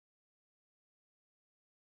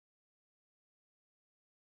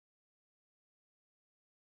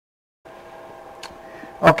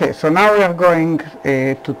Okay, so now we are going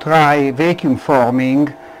to try vacuum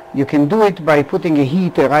forming. You can do it by putting a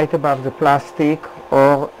heater right above the plastic,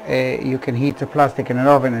 or you can heat the plastic in an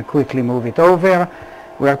oven and quickly move it over.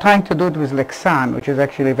 We are trying to do it with Lexan, which is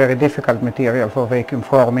actually a very difficult material for vacuum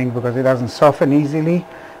forming because it doesn't soften easily,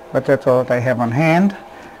 but that's all that I have on hand.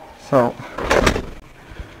 So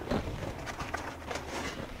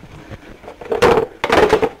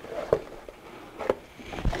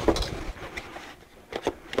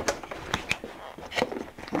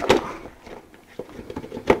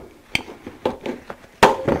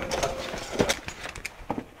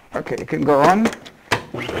okay, you can go on.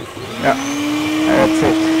 Yeah, that's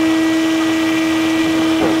it.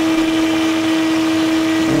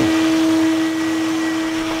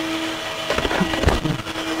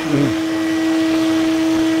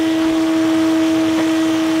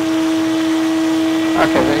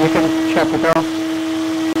 Okay, then you can chop it off.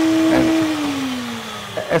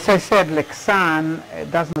 As I said, Lexan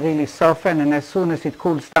doesn't really soften, and as soon as it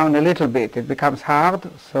cools down a little bit, it becomes hard,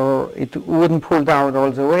 so it wouldn't pull down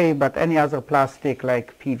all the way, but any other plastic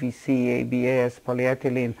like PVC, ABS,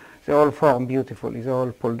 polyethylene, they all form beautifully, they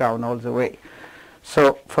all pull down all the way.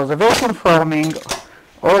 So for the vacuum forming,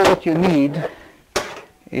 all what you need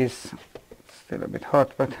is, it's still a bit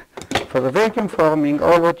hot, but for the vacuum forming,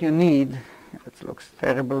 all what you need, it looks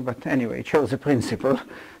terrible, but anyway, it shows the principle.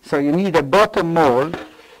 So you need a bottom mold,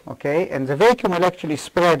 okay, and the vacuum will actually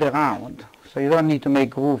spread around. So you don't need to make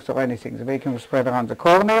grooves or anything. The vacuum will spread around the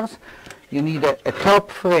corners. You need a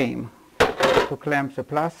top frame to clamp the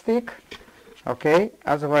plastic, okay,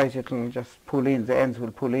 otherwise it will just pull in, the ends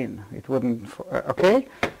will pull in. It wouldn't, okay,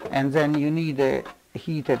 and then you need a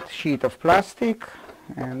heated sheet of plastic,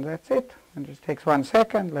 and that's it. It just takes 1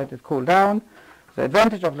 second, let it cool down. The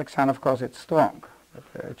advantage of Lexan, of course, it's strong, but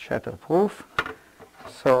it's shatterproof.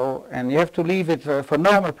 So, and you have to leave it, for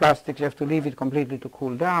normal plastics, you have to leave it completely to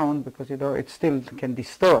cool down because, you know, it still can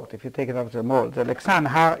distort if you take it out of the mold. The Lexan,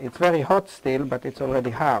 it's very hot still, but it's already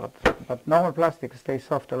hard. But normal plastic stays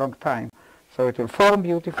soft a long time. So it will form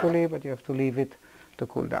beautifully, but you have to leave it to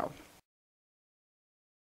cool down.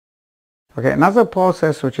 Okay, another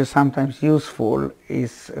process which is sometimes useful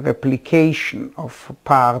is replication of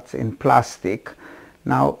parts in plastic.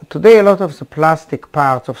 Now, today a lot of the plastic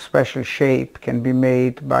parts of special shape can be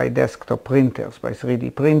made by desktop printers, by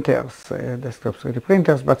 3D printers, desktop 3D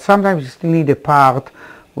printers, but sometimes you still need a part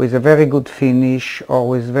with a very good finish or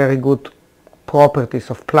with very good properties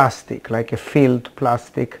of plastic, like a filled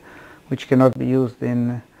plastic, which cannot be used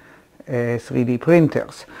in 3D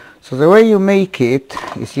printers. So the way you make it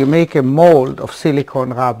is you make a mold of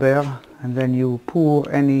silicone rubber, and then you pour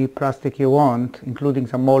any plastic you want, including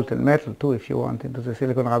some molten metal too if you want, into the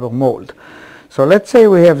silicone rubber mold. So let's say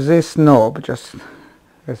we have this knob, just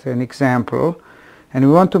as an example, and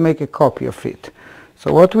we want to make a copy of it.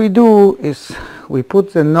 So what we do is we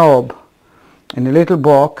put the knob in a little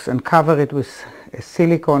box and cover it with a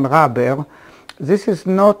silicone rubber. This is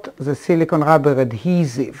not the silicone rubber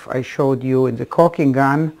adhesive I showed you in the caulking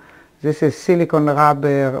gun. This is silicone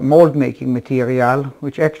rubber mold making material,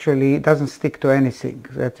 which actually doesn't stick to anything.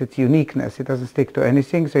 That's its uniqueness. It doesn't stick to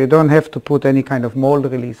anything, so you don't have to put any kind of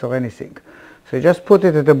mold release or anything. So you just put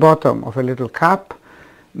it at the bottom of a little cup,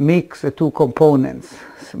 mix the two components,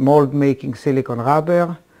 mold making silicone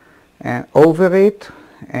rubber, and over it,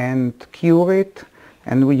 and cure it,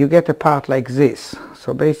 and you get a part like this.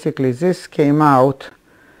 So basically this came out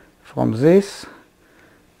from this.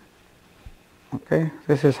 Okay,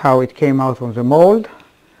 this is how it came out from the mold,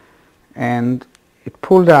 and it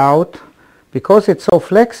pulled out. Because it's so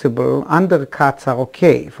flexible, undercuts are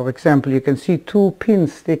okay. For example, you can see 2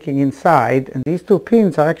 pins sticking inside, and these 2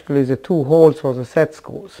 pins are actually the 2 holes for the set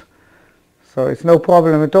screws. So it's no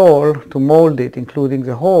problem at all to mold it, including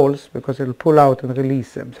the holes, because it will pull out and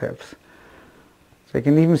release themselves. So you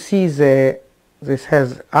can even see this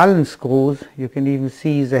has Allen screws. You can even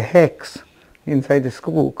see the hex inside the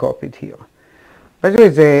screw copied here. By the way,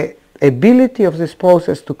 the ability of this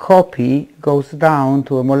process to copy goes down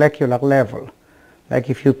to a molecular level. Like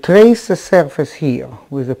if you trace the surface here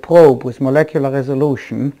with a probe with molecular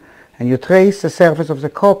resolution, and you trace the surface of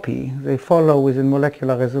the copy, they follow within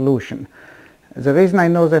molecular resolution. The reason I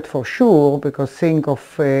know that for sure, because think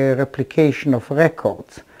of replication of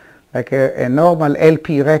records. Like a normal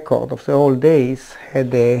LP record of the old days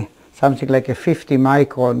had something like a 50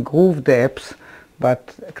 micron groove depth,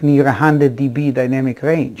 but near 100 dB dynamic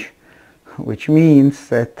range, which means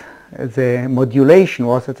that the modulation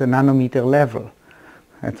was at the nanometer level,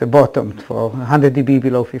 at the bottom, for 100 dB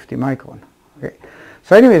below 50 micron. Okay.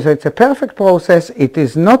 So anyway, so it's a perfect process. It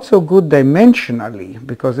is not so good dimensionally,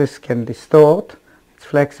 because this can distort. It's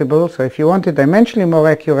flexible. So if you want it dimensionally more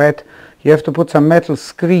accurate, you have to put some metal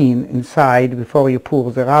screen inside before you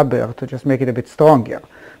pour the rubber to just make it a bit stronger.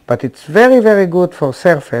 But it's very, very good for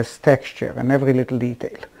surface texture and every little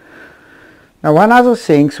detail. Now, one other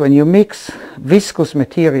thing, when you mix viscous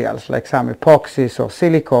materials like some epoxies or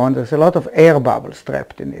silicone, there's a lot of air bubbles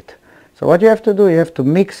trapped in it. So what you have to do, you have to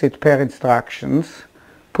mix it per instructions,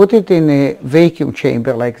 put it in a vacuum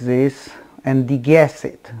chamber like this, and degas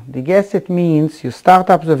it. Degas it means you start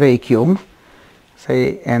up the vacuum,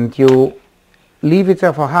 say, and you leave it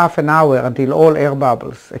there for half an hour until all air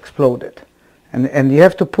bubbles exploded. And you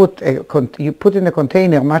have to put in a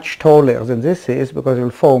container much taller than this is because it will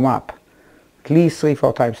foam up, at least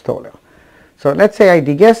 3-4 times taller. So let's say I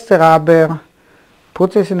degas the rubber,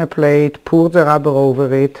 put this in a plate, poured the rubber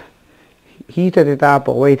over it, heated it up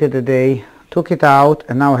or waited a day, took it out,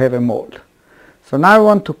 and now I have a mold. So now I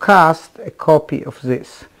want to cast a copy of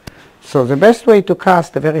this. So the best way to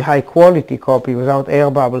cast a very high quality copy without air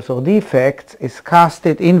bubbles or defects is cast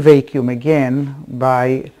it in vacuum again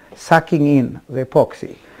by sucking in the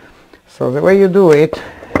epoxy. So the way you do it,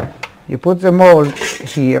 you put the mold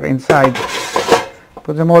here inside,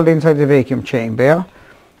 put the mold inside the vacuum chamber,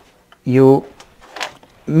 you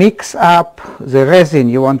mix up the resin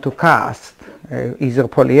you want to cast, either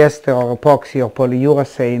polyester or epoxy or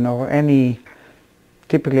polyurethane or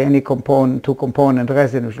typically any two-component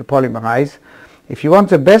resin which will polymerize. If you want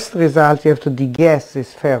the best result, you have to degas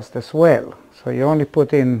this first as well. So you only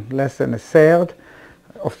put in less than a third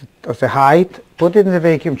of the height, put it in the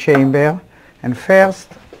vacuum chamber, and first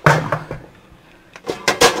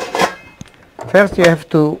you have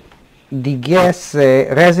to degas the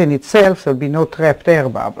resin itself, so there will be no trapped air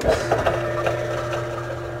bubbles.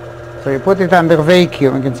 So you put it under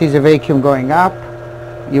vacuum, you can see the vacuum going up.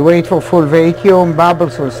 You wait for full vacuum,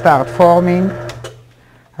 bubbles will start forming.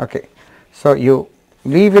 Okay, so you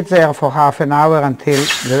leave it there for half an hour until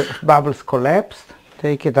the bubbles collapsed.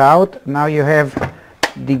 Take it out. Now you have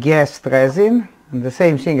degassed resin, and the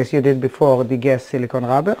same thing as you did before, degassed silicone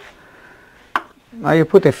rubber. Now you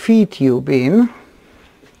put a feed tube in,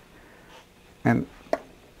 and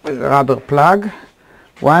with a rubber plug,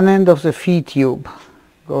 one end of the feed tube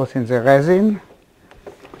goes in the resin.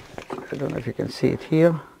 I don't know if you can see it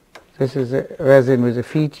here. This is the resin with the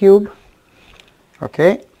feed tube.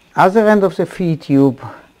 Okay, other end of the feed tube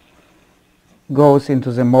goes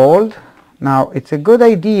into the mold. Now it's a good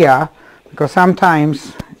idea, because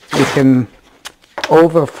sometimes you can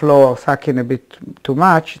overflow or suck in a bit too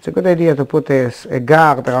much. It's a good idea to put a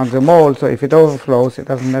guard around the mold, so if it overflows, it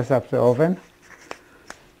doesn't mess up the oven.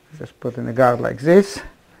 Just put in a guard like this.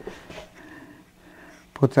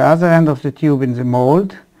 Put the other end of the tube in the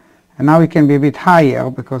mold, and now it can be a bit higher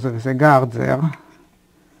because there is a guard there.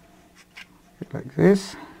 Like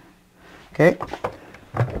this. Okay.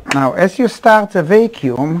 Now, as you start the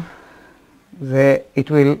vacuum, it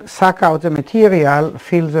will suck out the material,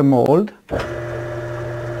 fill the mold.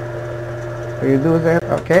 So you do that,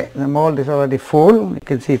 okay, the mold is already full. You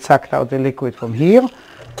can see it sucked out the liquid from here.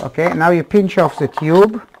 Okay, now you pinch off the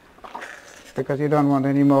tube because you don't want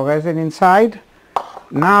any more resin inside.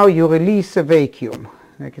 Now you release the vacuum.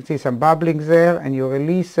 You can see some bubbling there, and you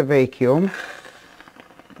release the vacuum.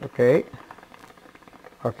 Okay.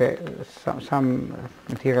 Okay, some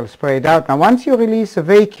material sprayed out. Now once you release the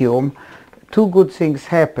vacuum, two good things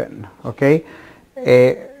happen, okay?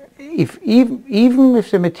 Even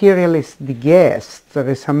if the material is degassed, there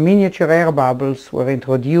is some miniature air bubbles were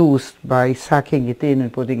introduced by sucking it in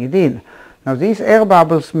and putting it in. Now these air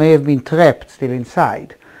bubbles may have been trapped still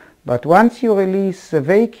inside, but once you release the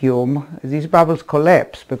vacuum, these bubbles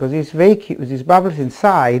collapse because these bubbles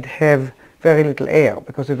inside have very little air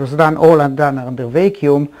because it was done under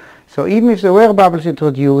vacuum. So even if there were bubbles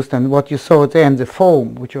introduced and what you saw at the end, the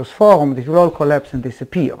foam which was formed, it will all collapse and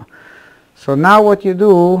disappear. So now what you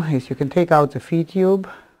do is you can take out the feed tube,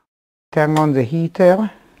 turn on the heater,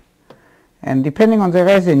 and depending on the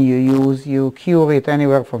resin you use, you cure it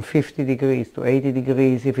anywhere from 50 degrees to 80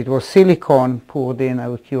 degrees. If it was silicone poured in, I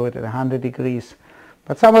would cure it at 100 degrees.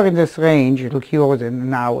 But somewhere in this range, it will cure it in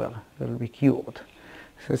an hour. It will be cured.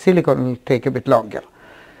 So silicone will take a bit longer.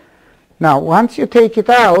 Now, once you take it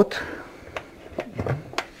out,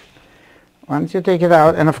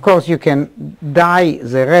 and of course you can dye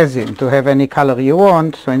the resin to have any color you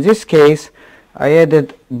want. So in this case, I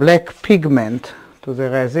added black pigment to the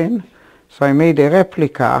resin. So I made a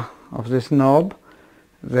replica of this knob.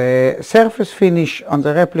 The surface finish on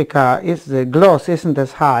the replica the gloss isn't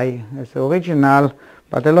as high as the original,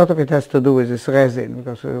 but a lot of it has to do with this resin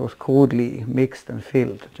because it was crudely mixed and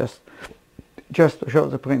filled, just to show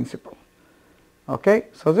the principle. Okay,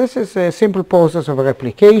 so this is a simple process of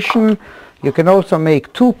replication. You can also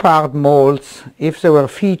make two-part molds if there were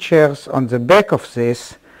features on the back of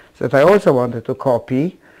this that I also wanted to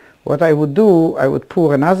copy. What I would do, I would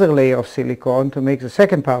pour another layer of silicone to make the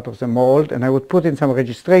second part of the mold, and I would put in some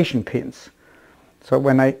registration pins. So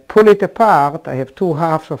when I pull it apart, I have two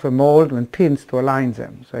halves of a mold and pins to align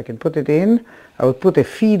them. So I can put it in. I would put a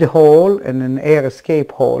feed hole and an air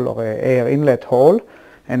escape hole or an air inlet hole,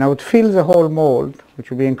 and I would fill the whole mold,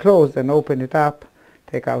 which will be enclosed, and open it up,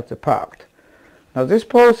 take out the part. Now this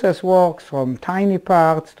process works from tiny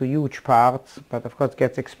parts to huge parts, but of course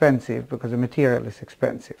gets expensive because the material is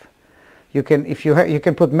expensive. You can, you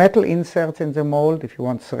can put metal inserts in the mold if you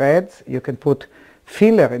want threads. You can put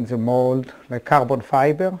filler in the mold, like carbon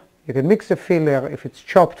fiber. You can mix the filler if it's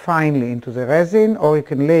chopped finely into the resin, or you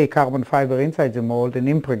can lay carbon fiber inside the mold and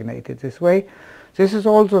impregnate it this way. This is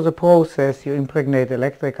also the process you impregnate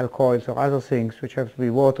electrical coils or other things which have to be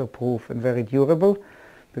waterproof and very durable,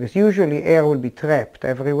 because usually air will be trapped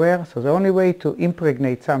everywhere. So the only way to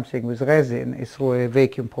impregnate something with resin is through a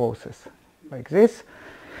vacuum process like this.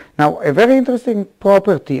 Now, a very interesting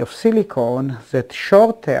property of silicone is that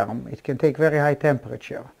short term it can take very high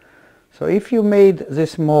temperature. So if you made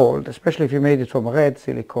this mold, especially if you made it from red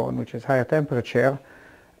silicone, which is higher temperature,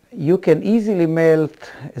 you can easily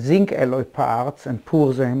melt zinc alloy parts and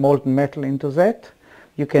pour the molten metal into that.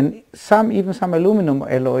 You can, even some aluminum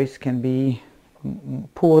alloys can be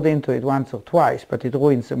poured into it once or twice, but it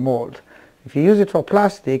ruins the mold. If you use it for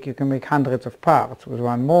plastic, you can make hundreds of parts with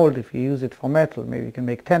one mold. If you use it for metal, maybe you can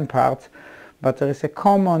make 10 parts. But there is a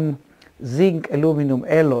common zinc aluminum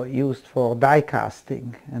alloy used for die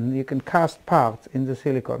casting, and you can cast parts in the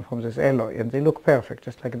silicone from this alloy, and they look perfect,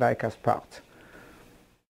 just like die cast parts.